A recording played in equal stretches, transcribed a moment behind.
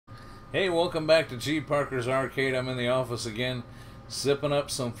Hey, welcome back to G.Parkers Arcade. I'm in the office again, zipping up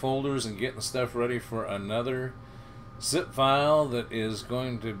some folders and getting stuff ready for another zip file that is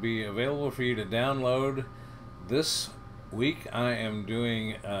going to be available for you to download. This week I am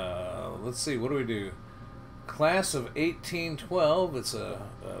doing, let's see, what do we do? Class of 1812. It's a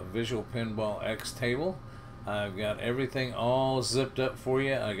Visual PinBall X table. I've got everything all zipped up for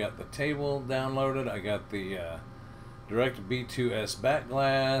you. I got the table downloaded. I got the direct B2S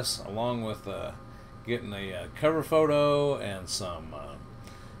backglass, along with getting a cover photo and some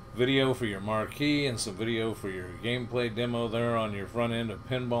video for your marquee and some video for your gameplay demo there on your front end of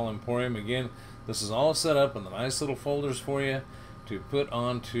PinBall Emporium. Again, this is all set up in the nice little folders for you to put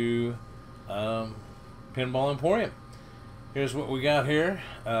onto PinBall Emporium. Here's what we got here.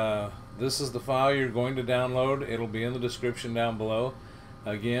 This is the file you're going to download. It'll be in the description down below.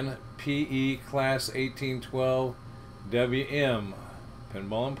 Again, PE Class 1812 WM,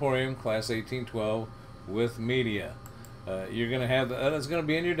 PinBall Emporium, Class 1812 with media. You're going to have that. It's going to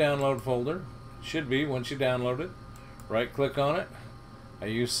be in your download folder. Should be once you download it. Right click on it. I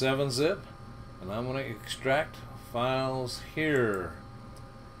use 7-zip, and I'm going to extract files here.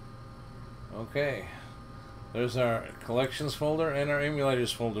 Okay. There's our collections folder and our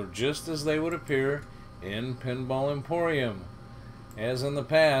emulators folder, just as they would appear in PinBall Emporium. As in the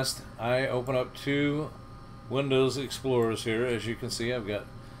past, I open up two Windows Explorers here. As you can see, I've got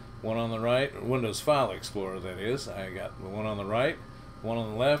one on the right, Windows File Explorer that is. I got the one on the right, one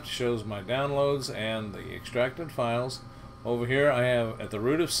on the left shows my downloads and the extracted files. Over here I have, at the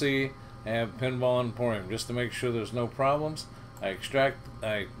root of C, I have PinBall Emporium. Just to make sure there's no problems, I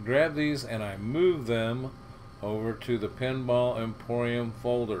grab these and I move them over to the PinBall Emporium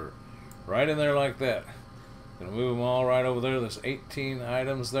folder. Right in there like that. Gonna move them all right over there. There's 18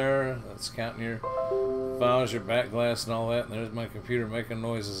 items there. That's counting your files, your backglass and all that. And there's my computer making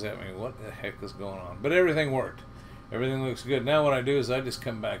noises at me. What the heck is going on? But everything worked. Everything looks good. Now what I do is I just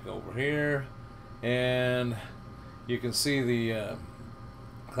come back over here and you can see the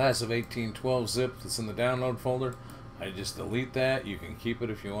Class of 1812 zip that's in the download folder. I just delete that. You can keep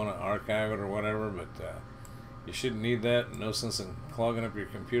it if you want to archive it or whatever, but you shouldn't need that. No sense in clogging up your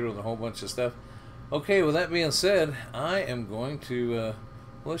computer with a whole bunch of stuff. Okay, with that being said, I am going to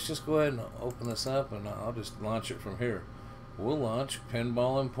let's just go ahead and open this up, and I'll just launch it from here. We'll launch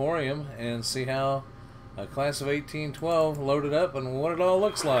PinBall Emporium and see how a Class of 1812 loaded up and what it all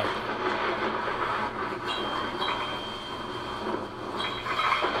looks like.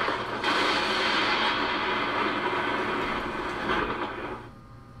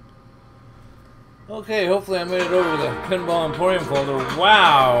 Okay, hopefully I made it over to the PinBall Emporium folder.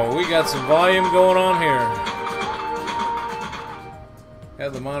 Wow, we got some volume going on here.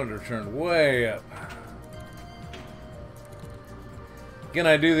 Have the monitor turned way up. Again,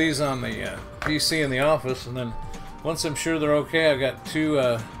 I do these on the PC in the office, and then once I'm sure they're okay, I've got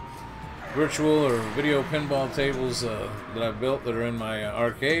two virtual or video pinball tables that I've built that are in my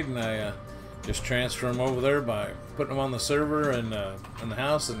arcade, and I just transfer them over there by putting them on the server and in the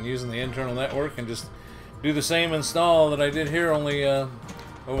house and using the internal network, and just do the same install that I did here, only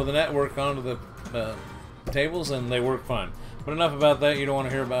over the network onto the tables, and they work fine. But enough about that. You don't want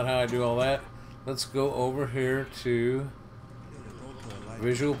to hear about how I do all that. Let's go over here to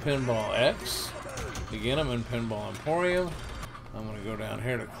Visual PinBall X. Again, I'm in PinBall Emporium. I'm going to go down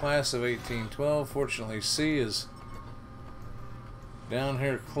here to Class of 1812. Fortunately, C is down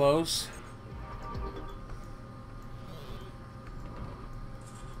here close.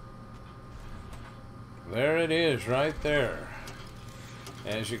 There it is, right there.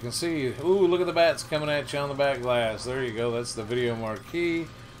 As you can see, ooh, look at the bats coming at you on the back glass. There you go, that's the video marquee,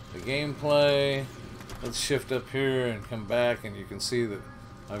 the gameplay. Let's shift up here and come back, and you can see that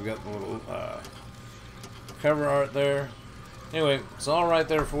I've got the little cover art there. Anyway, it's all right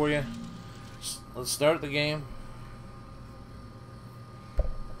there for you. Let's start the game.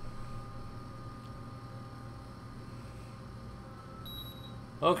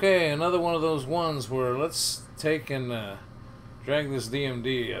 Okay, another one of those ones where let's take and drag this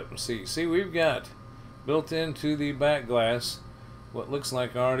DMD up and see. See, we've got built into the back glass what looks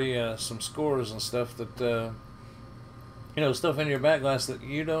like already some scores and stuff that you know, stuff in your back glass that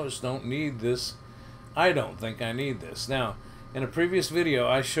you just don't need this. I don't think I need this. Now, in a previous video,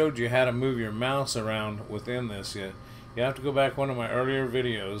 I showed you how to move your mouse around within this. You have to go back one of my earlier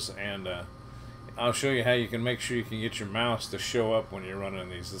videos, and I'll show you how you can make sure you can get your mouse to show up when you're running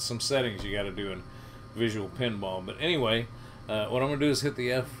these. There's some settings you got to do in Visual PinBall. But anyway, what I'm going to do is hit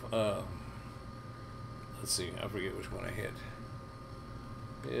the F. Let's see, I forget which one I hit.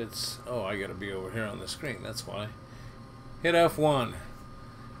 It's, oh, I got to be over here on the screen. That's why. Hit F1.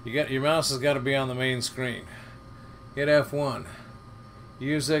 Your mouse has got to be on the main screen. Hit F1.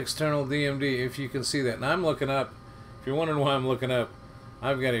 Use external DMD if you can see that. And I'm looking up. If you're wondering why I'm looking up,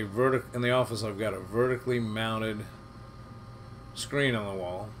 I've got in the office. I've got a vertically mounted screen on the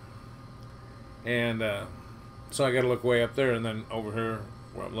wall, and so I got to look way up there. And then over here,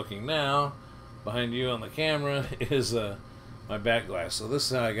 where I'm looking now, behind you on the camera, is my backglass. So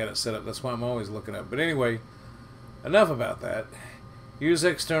this is how I got it set up. That's why I'm always looking up. But anyway, enough about that. Use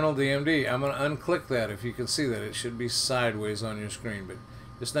external DMD. I'm going to unclick that. If you can see that, it should be sideways on your screen, but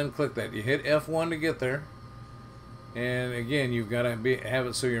just unclick that. You hit F1 to get there, and again, you've got to have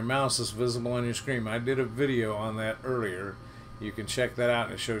it so your mouse is visible on your screen. I did a video on that earlier. You can check that out,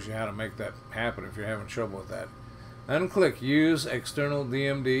 and it shows you how to make that happen if you're having trouble with that. Unclick Use external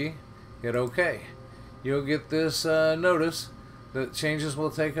DMD. Hit OK. You'll get this notice that changes will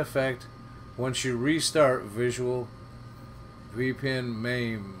take effect once you restart Visual VPN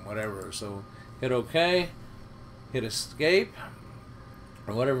MAME, whatever. So hit OK, hit Escape,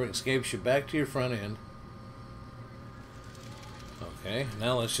 or whatever escapes you back to your front end. Okay,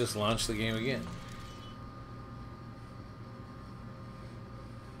 now let's just launch the game again.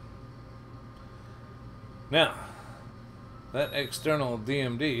 Now, that external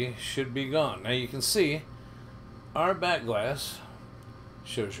DMD should be gone. Now you can see our backglass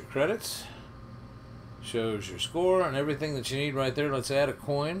shows your credits, shows your score, and everything that you need right there. Let's add a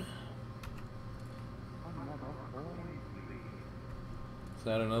coin. Let's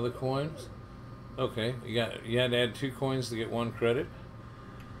add another coin. Okay, you had to add 2 coins to get 1 credit.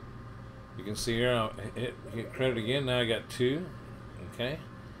 You can see here I'll hit credit again. Now I got 2. Okay,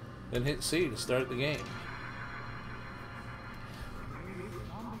 then hit C to start the game.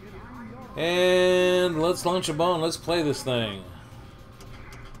 And let's launch a ball and let's play this thing.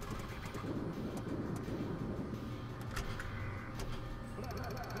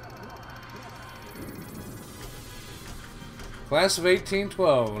 Class of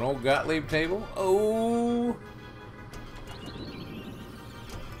 1812, an old Gottlieb table. Oh!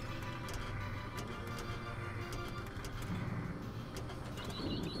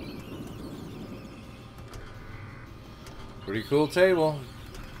 Pretty cool table.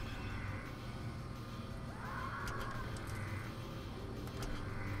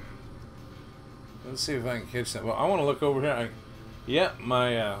 Let's see if I can catch that. Well, I want to look over here. Yep,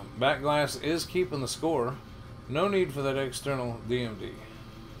 my backglass is keeping the score. No need for that external DMD.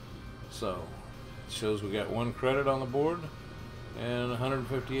 So, it shows we got 1 credit on the board and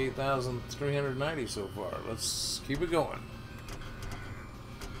 158,390 so far. Let's keep it going.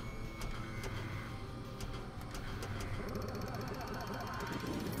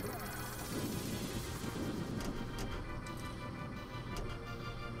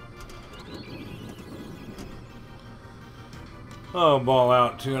 Oh, ball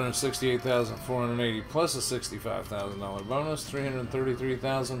out, 268,480 plus a $65,000 bonus,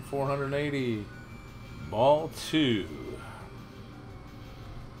 333,480. Ball 2.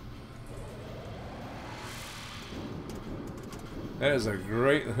 That is a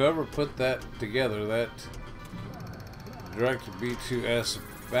great, whoever put that together, that Direct B2S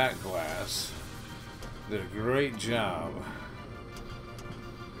backglass, did a great job.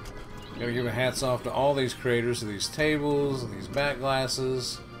 Gotta give a hats off to all these creators of these tables and these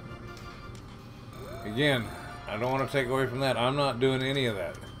backglasses. Again, I don't want to take away from that. I'm not doing any of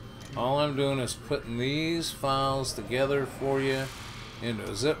that. All I'm doing is putting these files together for you into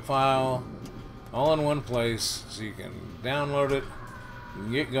a zip file, all in one place, so you can download it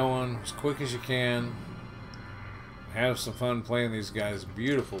and get going as quick as you can. Have some fun playing these guys'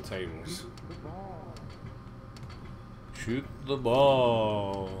 beautiful tables. Shoot the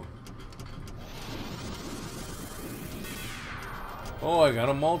ball. Oh, I got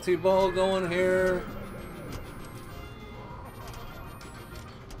a multi-ball going here.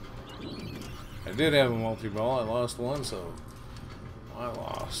 I did have a multi-ball. I lost one, so I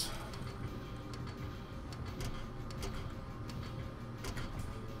lost.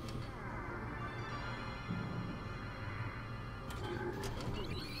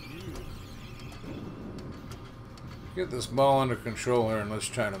 Get this ball under control here and let's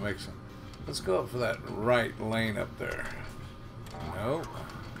try to make some. Let's go up for that right lane up there. Nope.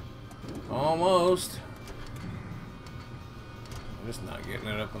 Almost. I'm just not getting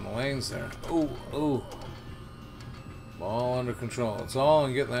it up in the lanes there. Ooh, ooh. Ball under control. It's all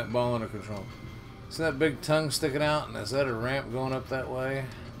in getting that ball under control. See that big tongue sticking out? And is that a ramp going up that way?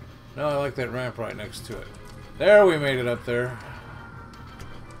 No, I like that ramp right next to it. There, we made it up there.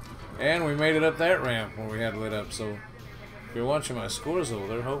 And we made it up that ramp where we had lit up. So if you're watching my scores over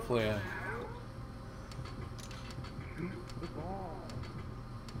there, hopefully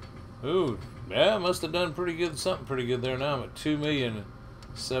Ooh, yeah, must have done pretty good, something pretty good there. Now I'm at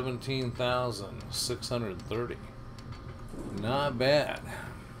 2,017,630. Not bad.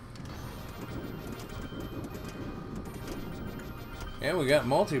 And we got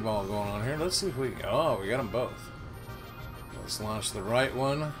multi-ball going on here. Let's see if we... Oh, we got them both. Let's launch the right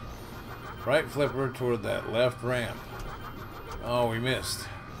one. Right flipper toward that left ramp. Oh, we missed.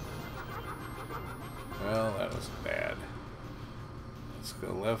 Well, that was bad. Let's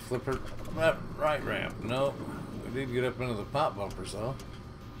go left flipper. Right ramp. Nope. We did get up into the pop bumpers, though.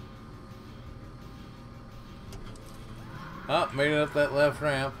 Oh, made it up that left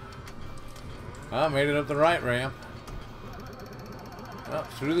ramp. Oh, made it up the right ramp.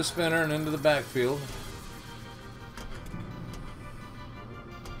 Up through the spinner and into the backfield.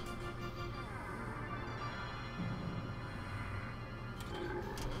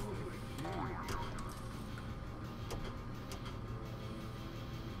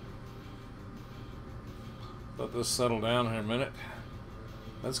 Let this settle down here a minute.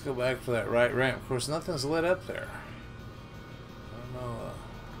 Let's go back for that right ramp. Of course, nothing's lit up there. I don't know.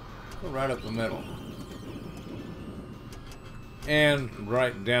 Go right up the middle. And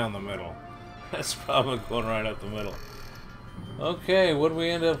right down the middle. That's probably going right up the middle. Okay, what do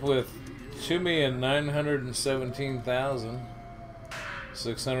we end up with?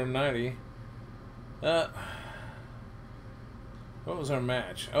 2,917,690. What was our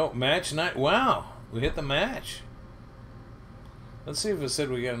match? Oh, match night. Wow, we hit the match. Let's see if it said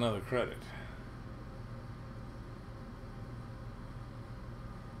we got another credit.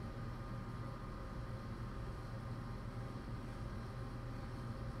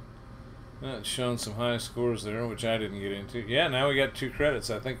 It's showing some high scores there, which I didn't get into. Yeah, now we got 2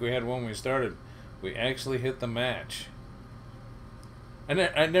 credits. I think we had one when we started. We actually hit the match. And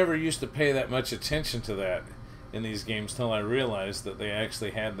I never used to pay that much attention to that in these games till I realized that they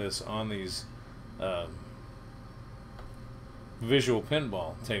actually had this on these visual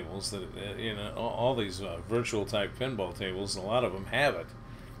pinball tables. That you know, all these virtual type pinball tables. A lot of them have it.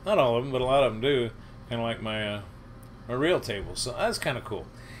 Not all of them, but a lot of them do. Kind of like my real tables. So that's kind of cool.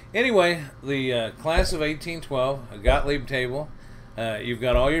 Anyway, the class of 1812, a Gottlieb table. You've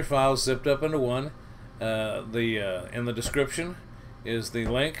got all your files zipped up into one. In the description is the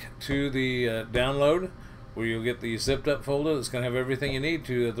link to the download, where you'll get the zipped up folder that's going to have everything you need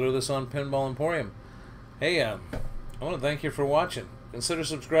to throw this on PinBall Emporium. Hey, I want to thank you for watching. Consider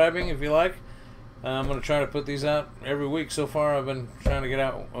subscribing if you like. I'm going to try to put these out every week. So far, I've been trying to get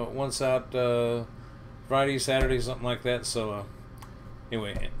out once out Friday, Saturday, something like that. So.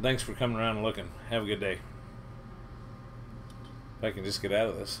 Anyway, thanks for coming around and looking. Have a good day. If I can just get out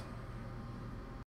of this.